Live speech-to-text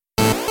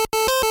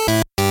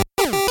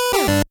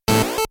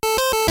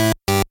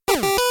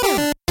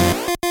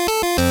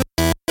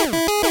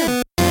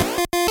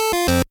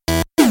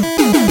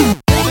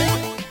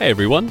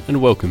everyone,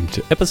 and welcome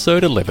to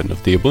episode 11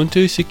 of the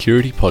Ubuntu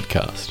Security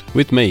Podcast,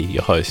 with me,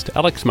 your host,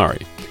 Alex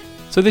Murray.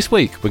 So this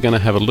week, we're going to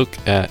have a look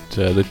at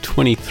the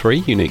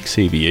 23 unique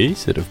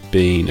CVEs that have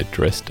been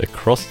addressed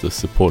across the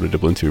supported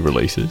Ubuntu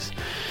releases.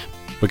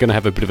 We're going to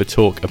have a bit of a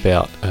talk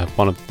about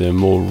one of the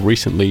more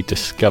recently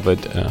discovered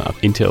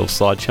Intel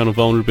side channel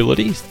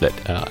vulnerabilities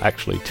that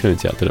actually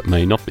turns out that it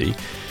may not be,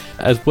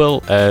 as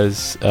well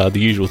as the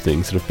usual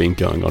things that have been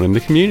going on in the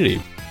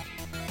community.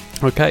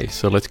 Okay,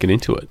 so let's get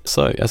into it.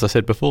 So, as I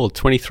said before,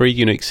 23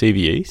 unique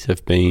CVEs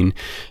have been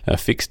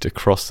fixed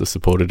across the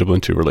supported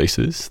Ubuntu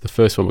releases. The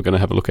first one we're going to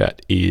have a look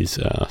at is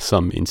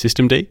some in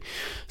systemd.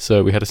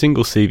 So we had a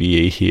single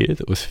CVE here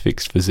that was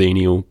fixed for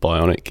Xenial,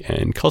 Bionic,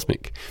 and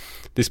Cosmic.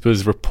 This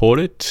was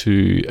reported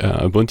to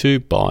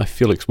Ubuntu by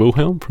Felix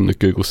Wilhelm from the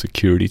Google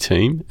security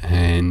team,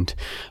 and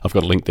I've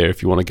got a link there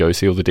if you want to go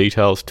see all the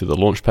details to the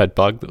Launchpad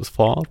bug that was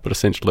filed, but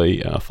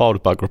essentially filed a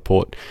bug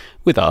report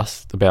with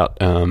us about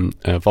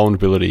a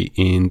vulnerability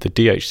in the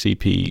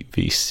DHCP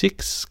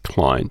v6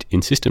 client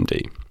in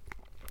systemd.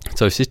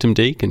 So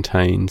systemd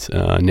contains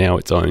now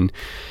its own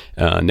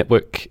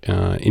network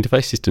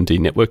interface, systemd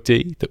network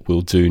D, that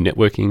will do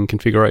networking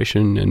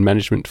configuration and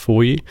management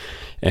for you,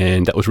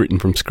 and that was written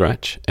from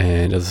scratch.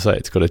 And as I say,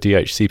 it's got a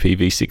DHCP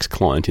v6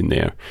 client in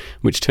there,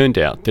 which turned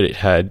out that it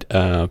had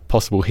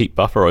possible heap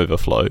buffer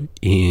overflow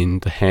in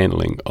the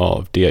handling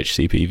of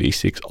DHCP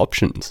v6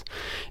 options.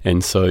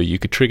 And so you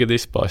could trigger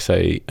this by,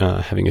 say,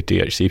 having a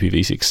DHCP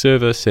v6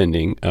 server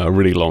sending a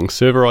really long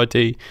server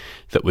ID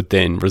that would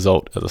then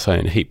result, as I say,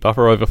 in a heap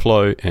buffer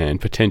overflow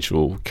and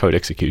potential code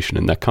execution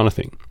and that kind of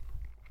thing.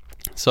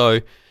 So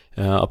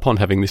upon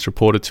having this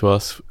reported to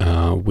us,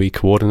 we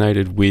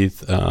coordinated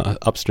with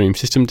upstream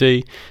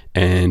systemd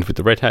and with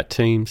the Red Hat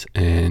teams,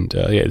 and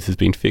this has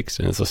been fixed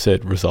and, as I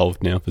said,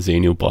 resolved now for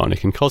Xenial,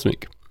 Bionic, and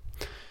Cosmic.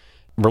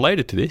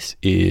 Related to this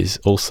is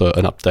also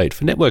an update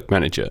for Network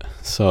Manager,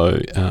 so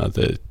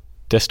the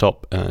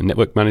desktop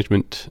network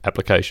management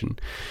application.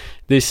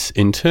 This,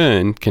 in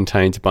turn,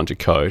 contains a bunch of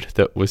code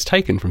that was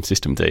taken from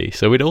systemd,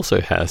 so it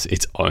also has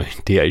its own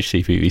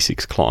DHCP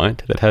v6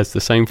 client that has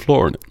the same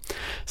flaw in it.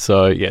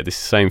 So, this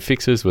same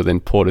fixes were then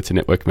ported to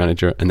Network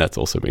Manager, and that's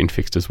also been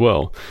fixed as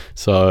well.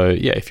 So,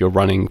 if you're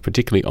running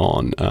particularly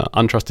on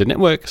untrusted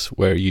networks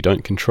where you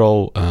don't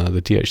control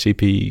the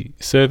DHCP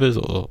servers,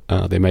 or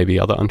there may be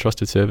other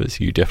untrusted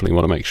servers, you definitely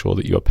want to make sure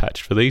that you are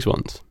patched for these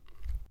ones.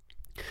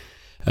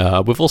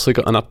 We've also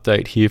got an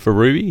update here for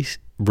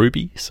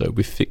Ruby. So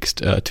we've fixed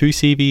two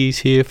CVEs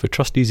here for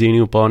Trusty,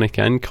 Xenial, Bionic,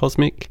 and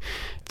Cosmic.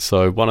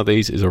 So one of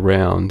these is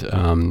around,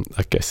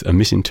 a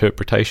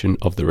misinterpretation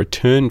of the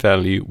return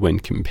value when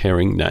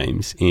comparing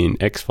names in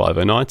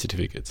X509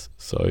 certificates.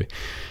 So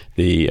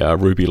the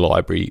Ruby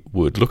library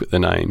would look at the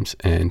names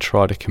and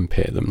try to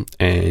compare them,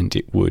 and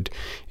it would,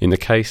 in the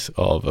case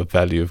of a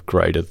value of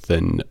greater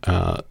than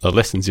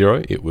less than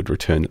 0, it would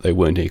return that they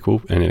weren't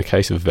equal, and in a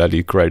case of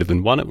value greater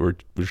than 1, it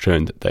would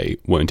return that they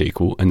weren't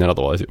equal, and then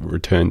otherwise it would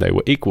return they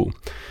were equal.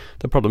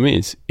 The problem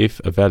is, if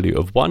a value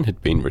of 1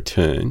 had been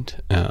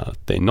returned,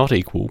 they're not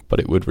equal, but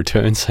it would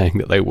return saying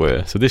that they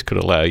were. So this could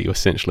allow you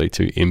essentially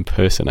to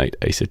impersonate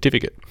a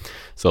certificate.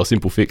 So a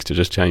simple fix to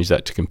just change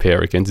that to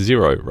compare against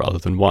 0 rather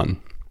than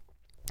 1.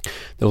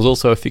 There was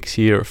also a fix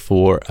here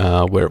for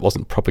where it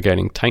wasn't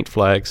propagating taint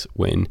flags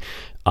when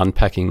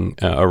unpacking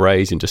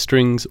arrays into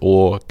strings,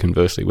 or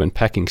conversely when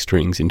packing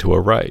strings into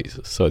arrays.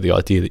 So the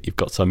idea that you've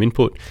got some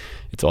input,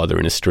 it's either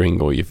in a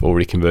string or you've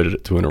already converted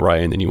it to an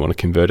array and then you want to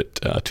convert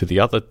it to the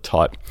other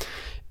type,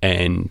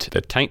 and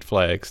the taint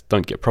flags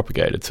don't get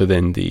propagated. So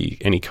then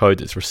any code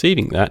that's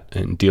receiving that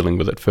and dealing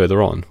with it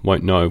further on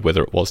won't know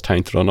whether it was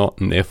tainted or not,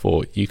 and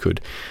therefore you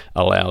could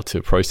allow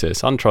to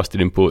process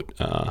untrusted input,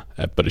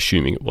 but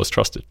assuming it was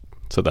trusted.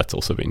 So that's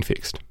also been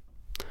fixed.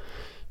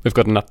 We've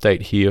got an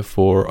update here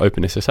for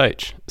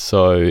OpenSSH.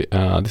 So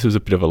this was a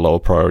bit of a lower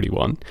priority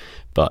one,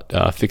 but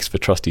fixed for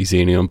Trusty,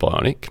 Xenial, and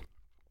Bionic.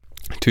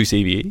 Two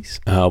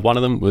CVEs. One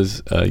of them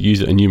was a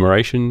user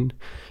enumeration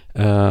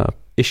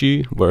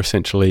issue, where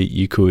essentially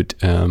you could,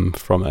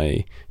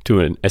 to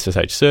an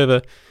SSH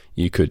server,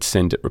 you could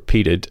send it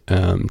repeated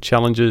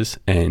challenges,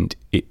 and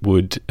it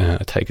would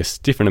take a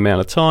different amount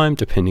of time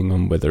depending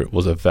on whether it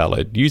was a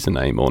valid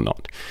username or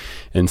not.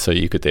 And so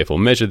you could therefore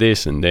measure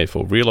this and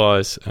therefore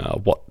realize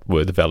what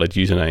were the valid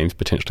usernames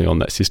potentially on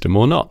that system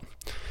or not.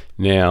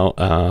 Now,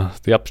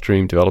 the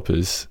upstream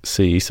developers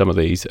see some of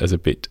these as a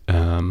bit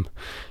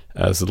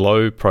as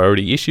low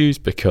priority issues,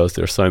 because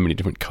there are so many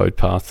different code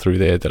paths through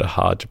there that are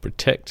hard to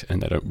protect,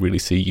 and they don't really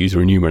see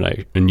user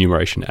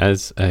enumeration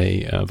as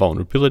a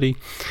vulnerability.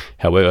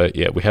 However,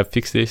 we have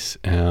fixed this.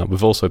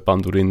 We've also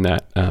bundled in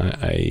that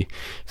a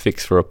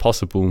fix for a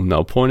possible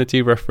null pointer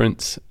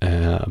dereference,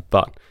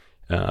 but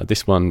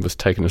this one was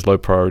taken as low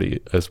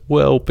priority as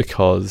well,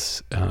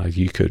 because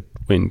you could,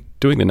 when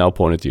doing the null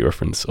pointer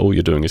dereference, all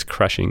you're doing is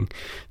crashing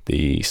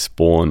the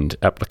spawned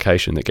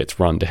application that gets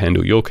run to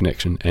handle your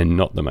connection and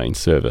not the main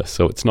server.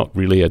 So it's not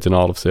really a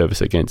denial of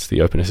service against the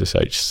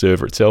OpenSSH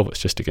server itself, it's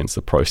just against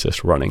the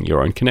process running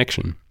your own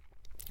connection.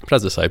 But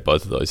as I say,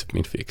 both of those have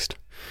been fixed.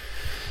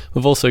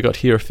 We've also got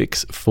here a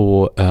fix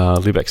for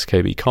libx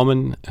KB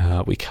Common.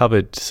 We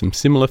covered some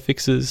similar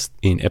fixes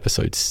in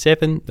episode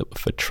 7 that were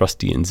for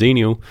Trusty and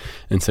Xenial,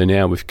 and so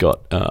now we've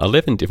got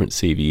 11 different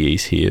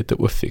CVEs here that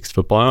were fixed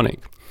for Bionic.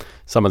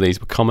 Some of these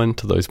were common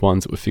to those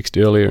ones that were fixed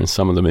earlier, and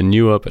some of them are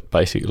newer, but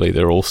basically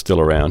they're all still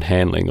around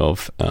handling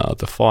of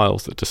the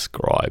files that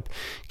describe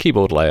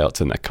keyboard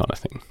layouts and that kind of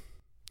thing.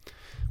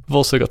 We've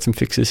also got some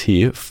fixes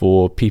here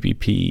for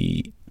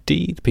PPPD,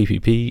 the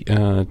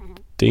PPP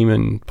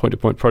daemon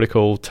point-to-point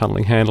protocol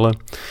tunneling handler.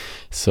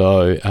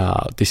 So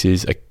this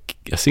is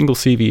a single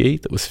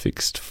CVE that was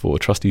fixed for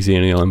Trusty,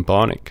 Xenial and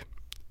Bionic.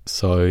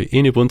 So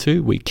in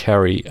Ubuntu, we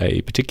carry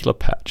a particular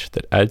patch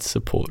that adds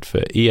support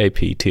for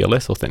EAP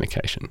TLS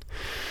authentication.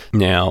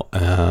 Now,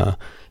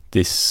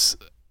 this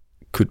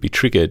could be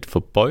triggered for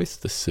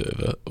both the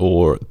server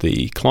or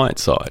the client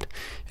side.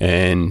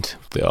 And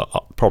the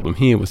problem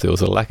here was there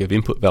was a lack of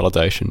input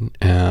validation,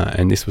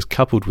 and this was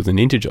coupled with an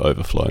integer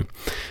overflow.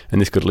 And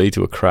this could lead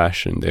to a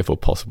crash and therefore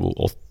possible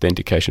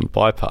authentication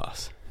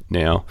bypass.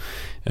 Now,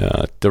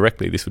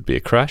 directly this would be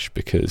a crash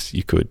because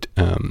you could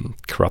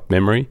corrupt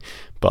memory,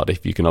 but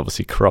if you can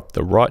obviously corrupt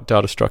the right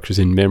data structures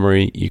in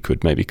memory, you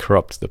could maybe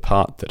corrupt the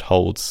part that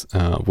holds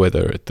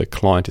whether the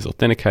client is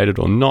authenticated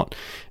or not,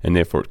 and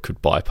therefore it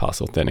could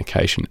bypass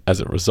authentication as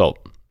a result.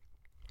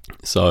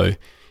 So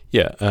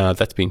yeah,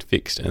 that's been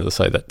fixed, and as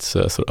I say, that's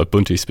a sort of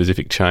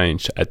Ubuntu-specific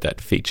change to add that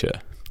feature.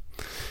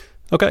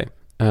 Okay,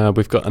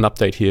 we've got an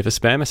update here for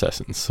Spam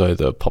Assassins, so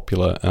the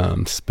popular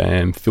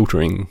spam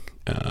filtering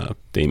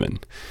daemon.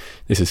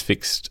 This has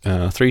fixed 3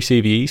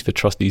 CVEs for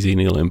Trusty,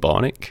 Xenial and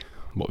Bionic.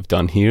 What we've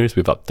done here is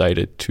we've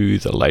updated to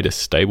the latest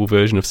stable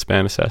version of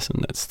Spam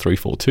Assassin, that's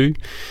 3.4.2.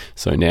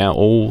 So now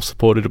all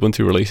supported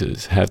Ubuntu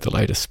releases have the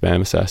latest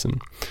Spam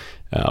Assassin.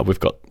 We've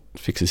got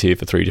fixes here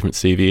for 3 different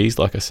CVEs.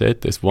 Like I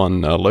said, there's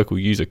one local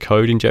user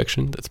code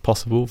injection that's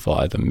possible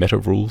via the meta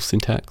rules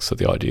syntax. So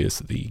the idea is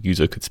that the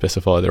user could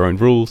specify their own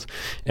rules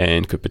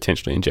and could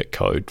potentially inject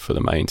code for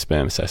the main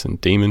Spam Assassin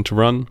daemon to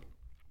run.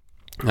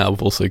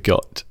 We've also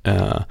got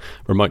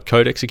remote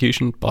code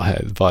execution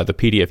via the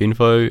PDF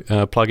info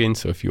plugin.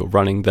 So if you're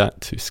running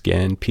that to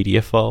scan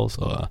PDF files,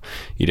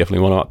 you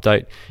definitely want to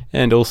update.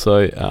 And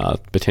also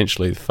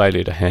potentially the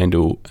failure to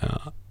handle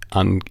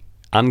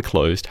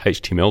unclosed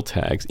HTML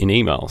tags in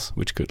emails,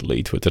 which could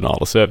lead to a denial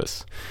of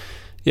service.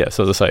 Yeah,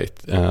 so as I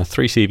say,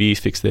 3 CVEs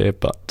fixed there,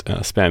 but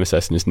Spam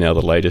Assassin is now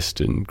the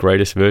latest and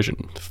greatest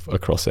version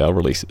across our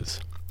releases.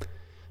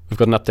 We've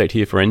got an update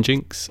here for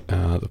Nginx,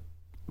 the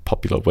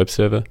popular web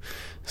server.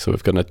 So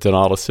we've got a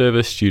denial of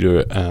service due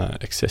to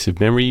excessive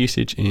memory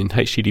usage in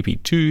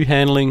HTTP2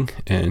 handling,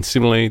 and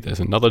similarly there's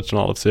another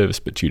denial of service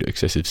but due to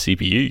excessive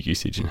CPU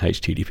usage in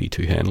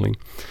HTTP2 handling.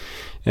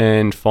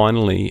 And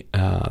finally,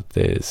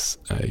 there's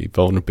a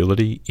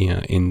vulnerability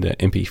in the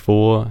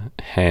MP4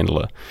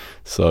 handler.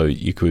 So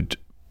you could,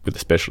 with a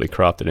specially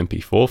crafted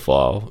MP4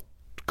 file,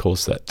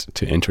 cause that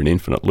to enter an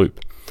infinite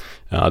loop.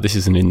 This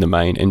isn't in the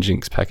main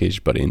Nginx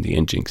package, but in the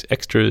Nginx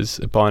Extras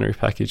binary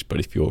package. But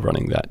if you're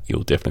running that,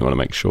 you'll definitely want to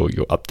make sure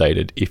you're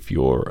updated if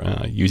you're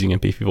using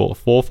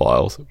MP4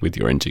 files with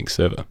your Nginx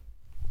server.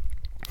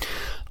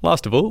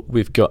 Last of all,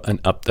 we've got an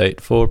update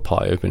for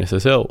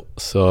PyOpenSSL.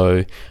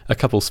 So a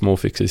couple small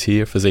fixes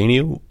here for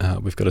Xenial.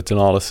 We've got a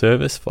denial of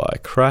service via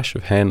crash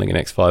of handling an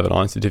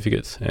X509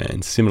 certificates,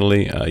 and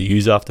similarly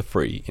use after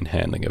free in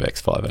handling of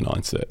X509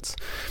 certs.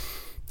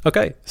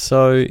 Okay,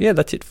 so yeah,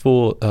 that's it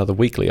for the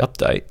weekly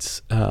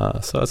updates.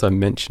 So as I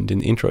mentioned in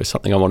the intro,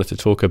 something I wanted to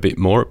talk a bit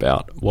more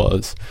about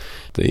was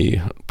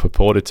the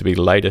purported to be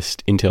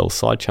latest Intel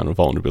side channel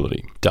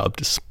vulnerability,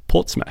 dubbed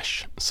Port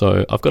Smash.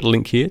 So I've got a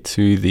link here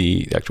to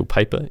the actual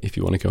paper if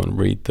you want to go and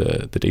read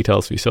the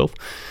details for yourself.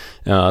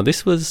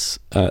 This was,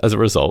 as a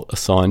result,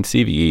 assigned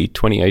CVE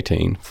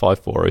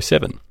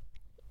 2018-5407.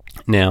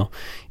 Now,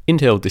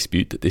 Intel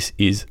dispute that this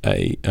is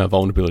a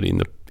vulnerability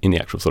in the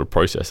actual sort of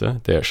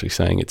processor. They're actually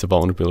saying it's a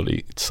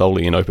vulnerability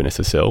solely in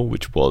OpenSSL,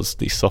 which was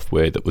the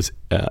software that was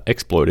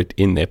exploited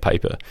in their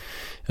paper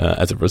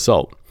as a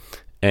result.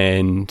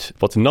 And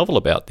what's novel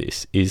about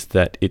this is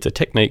that it's a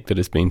technique that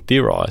has been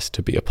theorized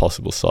to be a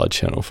possible side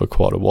channel for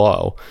quite a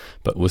while,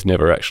 but was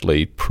never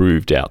actually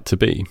proved out to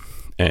be.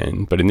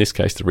 But in this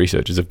case, the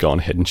researchers have gone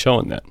ahead and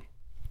shown that.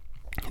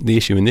 The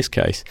issue in this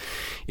case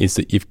is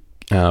that you've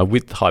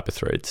with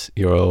hyperthreads,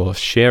 you're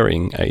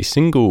sharing a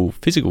single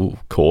physical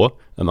core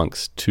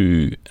amongst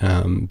 2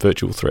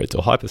 virtual threads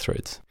or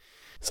hyperthreads.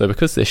 So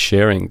because they're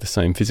sharing the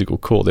same physical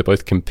core, they're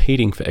both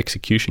competing for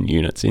execution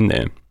units in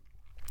there.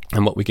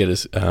 And what we get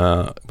is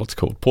what's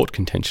called port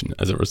contention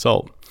as a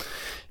result.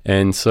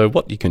 And so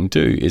what you can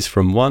do is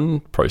from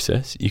one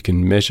process, you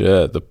can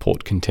measure the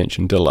port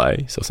contention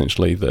delay, so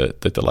essentially the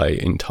delay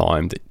in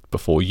time that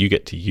before you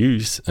get to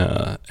use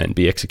and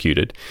be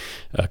executed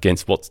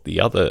against what the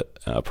other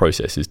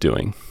process is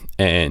doing.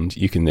 And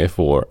you can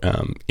therefore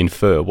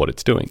infer what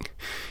it's doing.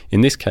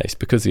 In this case,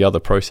 because the other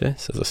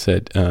process, as I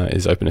said,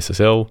 is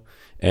OpenSSL,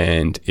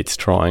 and it's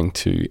trying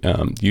to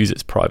use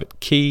its private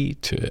key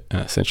to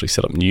essentially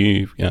set up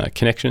new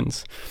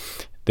connections,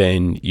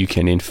 then you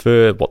can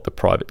infer what the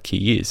private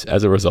key is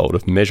as a result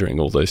of measuring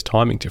all those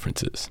timing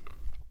differences.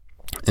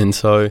 And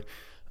so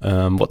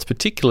what's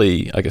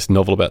particularly, I guess,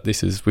 novel about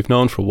this is we've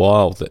known for a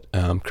while that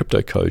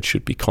crypto code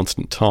should be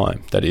constant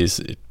time. That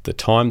is, the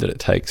time that it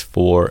takes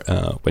for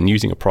when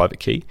using a private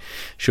key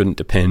shouldn't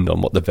depend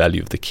on what the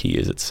value of the key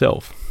is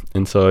itself.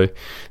 And so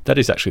that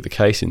is actually the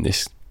case in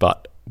this,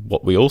 but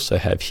what we also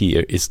have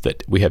here is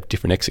that we have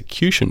different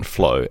execution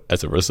flow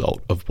as a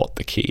result of what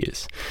the key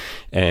is.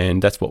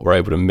 And that's what we're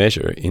able to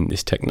measure in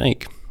this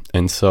technique.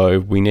 And so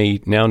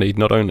we now need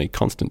not only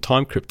constant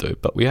time crypto,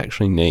 but we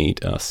actually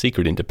need a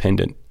secret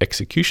independent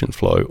execution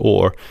flow,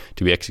 or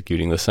to be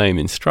executing the same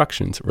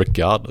instructions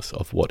regardless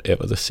of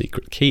whatever the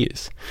secret key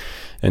is.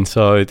 And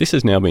so this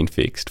has now been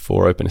fixed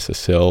for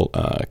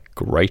OpenSSL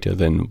greater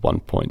than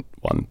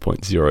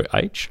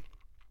 1.1.0h.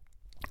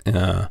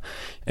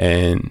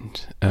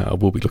 And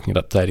we'll be looking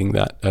at updating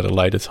that at a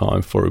later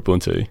time for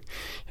Ubuntu.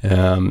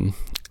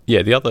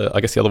 The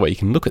other way you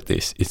can look at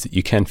this is that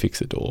you can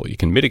fix it, or you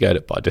can mitigate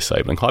it by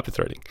disabling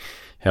hyperthreading.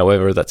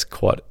 However, that's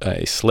quite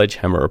a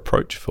sledgehammer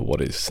approach for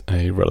what is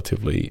a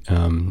relatively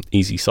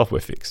easy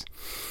software fix.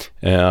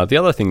 The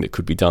other thing that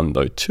could be done,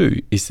 though,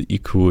 too, is that you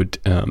could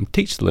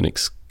teach the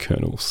Linux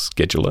kernel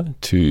scheduler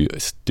to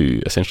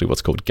do essentially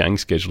what's called gang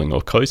scheduling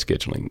or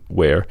co-scheduling,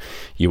 where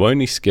you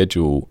only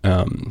schedule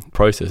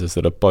processes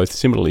that are both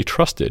similarly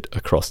trusted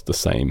across the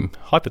same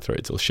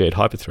hyperthreads or shared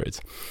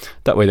hyperthreads.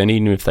 That way, then,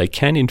 even if they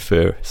can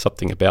infer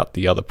something about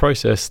the other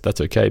process,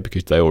 that's okay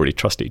because they already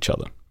trust each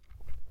other.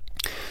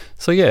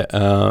 So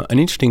an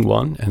interesting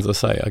one, as I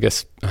say, I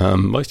guess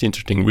most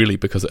interesting really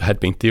because it had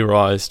been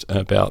theorized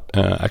about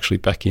actually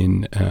back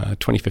in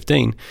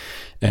 2015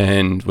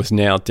 and was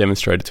now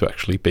demonstrated to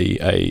actually be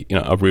a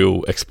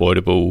real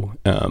exploitable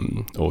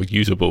or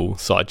usable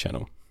side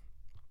channel.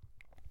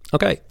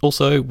 Okay,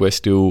 also we're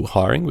still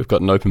hiring. We've got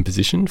an open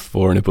position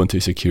for an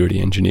Ubuntu security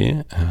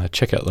engineer.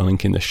 Check out the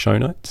link in the show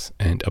notes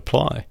and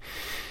apply.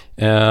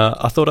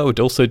 I thought I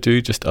would also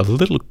do just a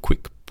little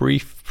quick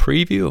brief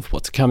preview of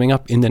what's coming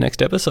up in the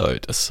next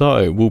episode.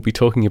 So we'll be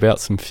talking about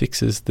some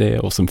fixes there,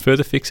 or some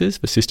further fixes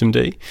for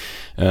Systemd.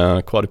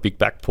 Quite a big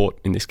backport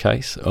in this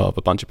case of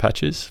a bunch of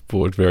patches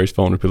for various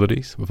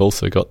vulnerabilities. We've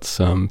also got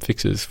some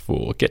fixes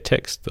for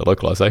gettext, the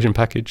localization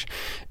package,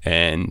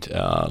 and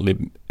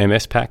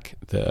libmspack,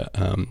 the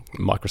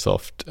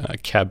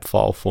Microsoft CAB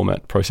file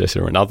format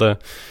processor, and other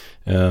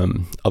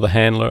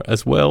handler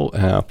as well.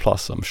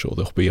 Plus, I'm sure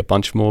there'll be a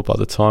bunch more by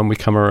the time we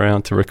come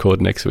around to record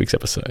next week's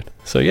episode.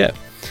 So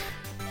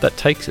that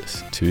takes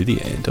us to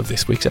the end of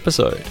this week's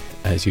episode.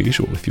 As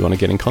usual, if you want to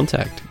get in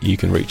contact, you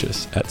can reach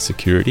us at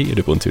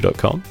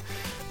security@ubuntu.com.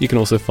 You can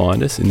also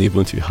find us in the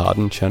Ubuntu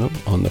Harden channel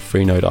on the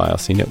Freenode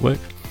IRC network,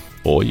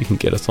 or you can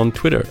get us on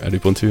Twitter at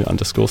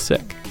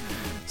Ubuntu_sec.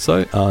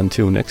 So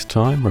until next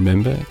time,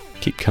 remember,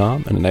 keep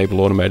calm and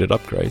enable automated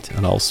upgrades,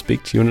 and I'll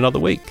speak to you in another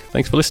week.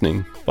 Thanks for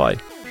listening. Bye.